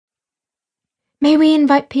"May we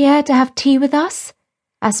invite Pierre to have tea with us?"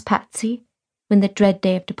 asked Patsy, when the dread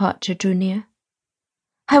day of departure drew near.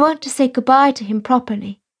 "I want to say goodbye to him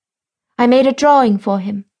properly. I made a drawing for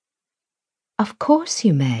him." "Of course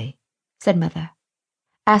you may," said Mother.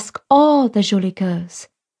 "Ask all the jolies coeurs,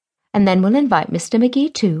 and then we'll invite Mr. Magee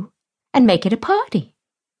too, and make it a party."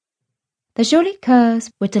 The jolies coeurs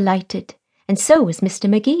were delighted, and so was Mr.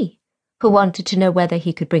 Magee, who wanted to know whether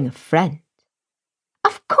he could bring a friend.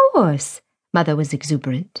 "Of course," Mother was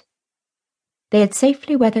exuberant. They had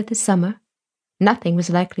safely weathered the summer. Nothing was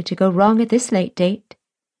likely to go wrong at this late date.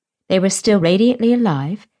 They were still radiantly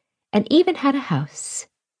alive, and even had a house.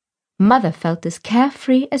 Mother felt as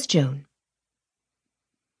carefree as Joan.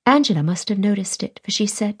 Angela must have noticed it, for she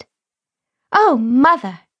said, "Oh,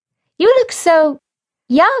 Mother, you look so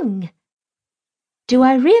young." "Do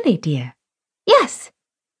I really, dear?" "Yes.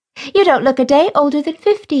 You don't look a day older than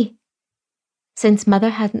 50. Since Mother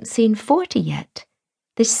hadn't seen 40 yet,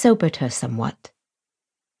 this sobered her somewhat.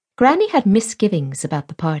 Granny had misgivings about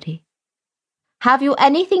the party. "Have you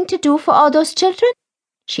anything to do for all those children?"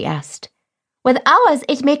 she asked. "With ours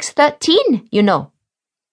it makes 13, you know."